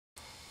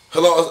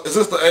Hello, is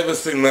this the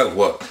ABC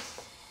Network?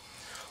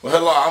 Well,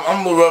 hello,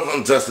 I'm the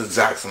Reverend Jesse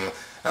Jackson, and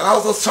I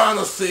was just trying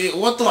to see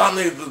what do I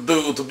need to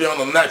do to be on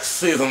the next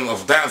season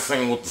of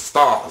Dancing with the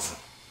Stars.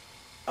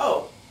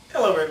 Oh,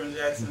 hello, Reverend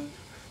Jackson.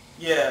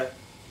 Yeah,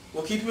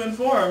 we'll keep you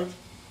informed.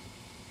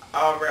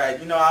 All right,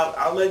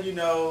 I'll let you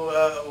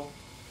know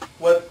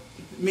what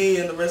me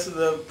and the rest of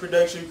the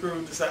production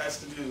crew decides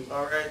to do.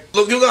 All right.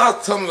 Look, you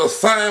guys tell me the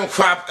same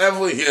crap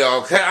every year,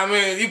 okay? I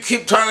mean, you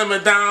keep turning me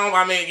down,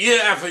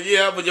 year after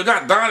year, but you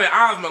got Donny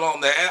Osmond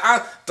on there,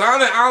 and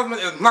Donny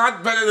Osmond is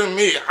not better than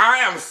me. I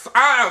am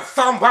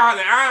somebody,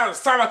 and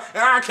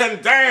I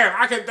can dance.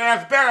 I can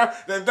dance better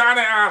than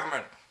Donny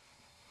Osmond.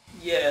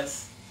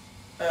 Yes.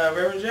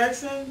 Reverend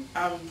Jackson,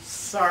 I'm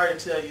sorry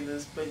to tell you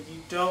this, but you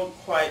don't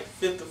quite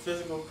fit the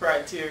physical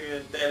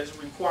criteria that is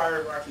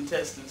required of our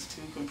contestants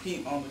to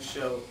compete on the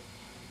show.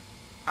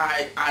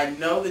 I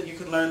know that you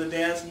can learn the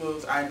dance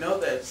moves. I know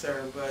that,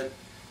 sir,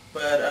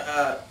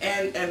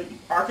 and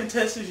our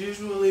contestants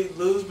usually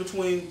lose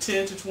between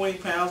 10 to 20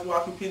 pounds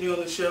while competing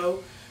on the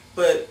show,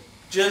 but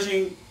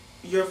judging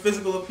your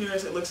physical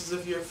appearance, it looks as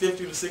if you're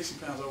 50 to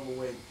 60 pounds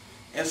overweight.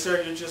 And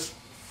sir, you're just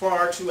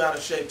far too out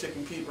of shape to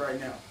compete right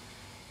now.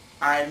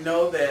 I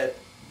know that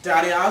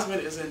Donny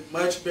Osmond is in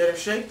much better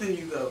shape than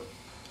you, though.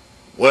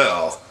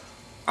 Well,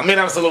 I mean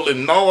absolutely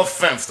no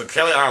offense to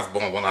Kelly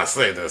Osbourne when I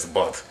say this,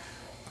 but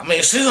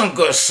she's in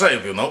good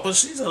shape, but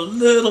she's a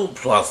little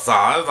plus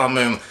size. I'm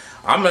in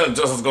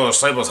just as good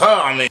shape as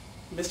her.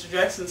 Mr.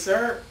 Jackson,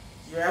 sir,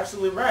 you're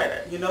absolutely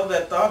right.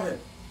 That thought had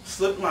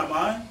slipped my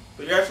mind,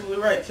 but you're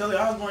absolutely right. Kelly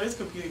Osbourne is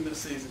competing this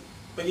season.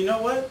 But you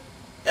know what?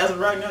 As of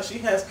right now, she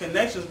has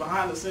connections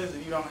behind the scenes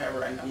that you don't have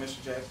right now,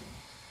 Mr. Jackson.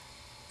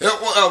 Yeah,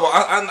 whatever.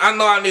 I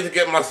know I need to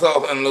get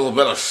myself in a little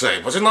better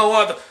shape, but you know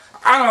what?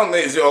 I don't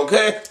need you,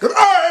 okay? Because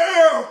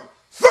I am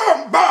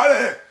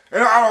somebody,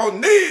 and I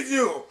don't need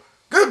you.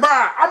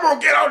 Goodbye. I'm going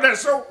to get on that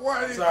show.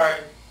 Sorry.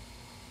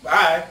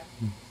 Bye.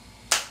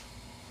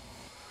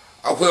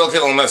 I will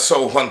get on that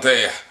show one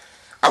day.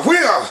 I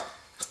will.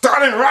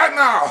 Starting right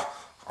now.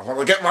 I want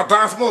to get my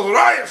dance moves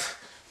right.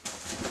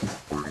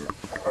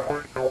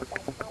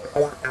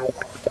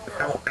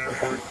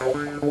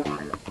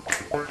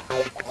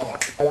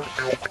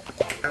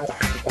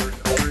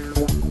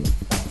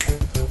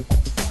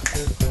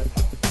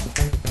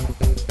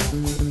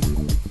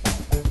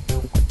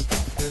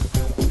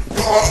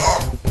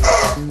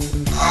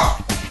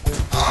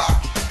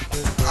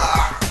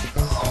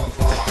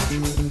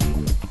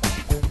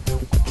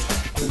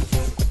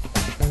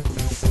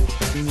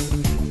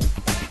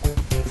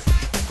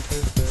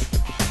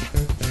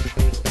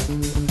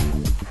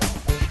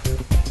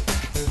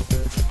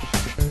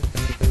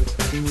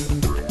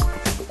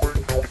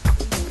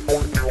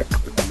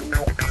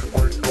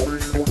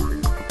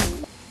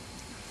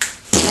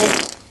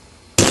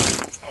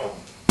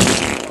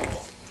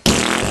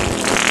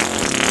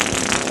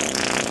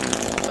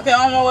 Okay,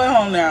 on my way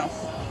home now.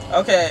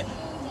 Okay.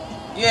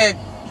 Yeah.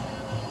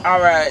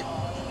 Alright.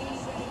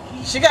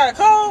 She got a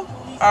cold?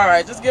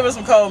 Alright, just give her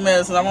some cold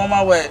medicine. I'm on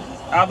my way.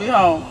 I'll be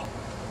home.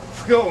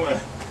 Good one.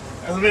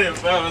 That's me,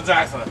 Reverend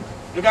Jackson.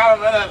 You got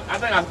a minute? I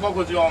think I spoke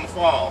with you on the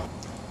phone.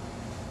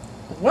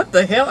 What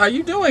the hell are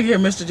you doing here,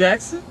 Mr.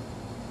 Jackson?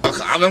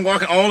 I've been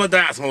working on the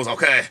dance moves,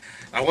 okay?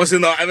 I want you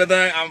to know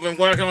everything. I've been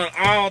working on it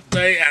all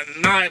day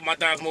and night. My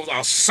dance moves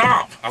are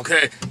sharp,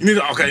 okay? You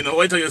need to,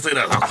 wait till you see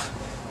that.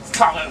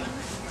 Stop it.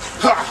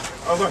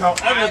 I work on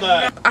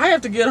everything. I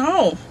have to get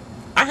home.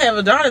 I have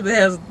a daughter that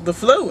has the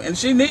flu, and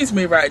she needs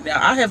me right now.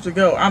 I have to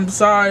go. I'm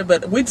sorry,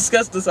 but we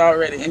discussed this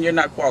already, and you're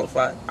not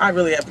qualified. I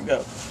really have to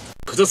go.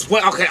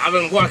 Okay, I've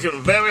been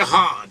working very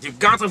hard. You've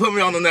got to put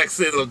me on the next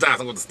season of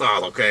Dancing with the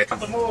Stars, okay? The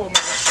move, man.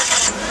 Look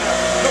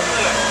at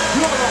that.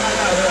 You want to go right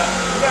now, yeah.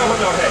 You got to put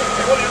me on, hey.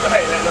 What do you do?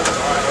 Hey, listen,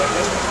 all right,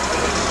 listen.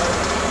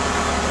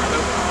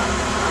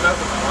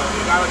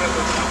 You got to get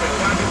this, okay, we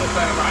got to get this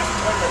thing right.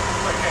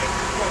 Wait, hey,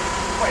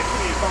 wait,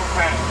 please, don't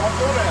panic. Don't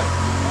do that.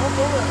 Don't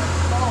do that.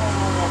 No,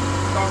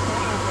 don't do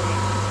that to me.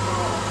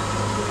 No,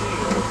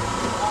 please.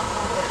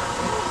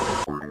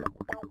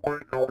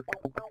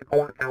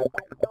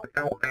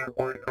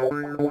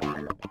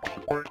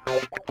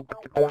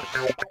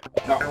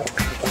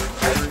 No.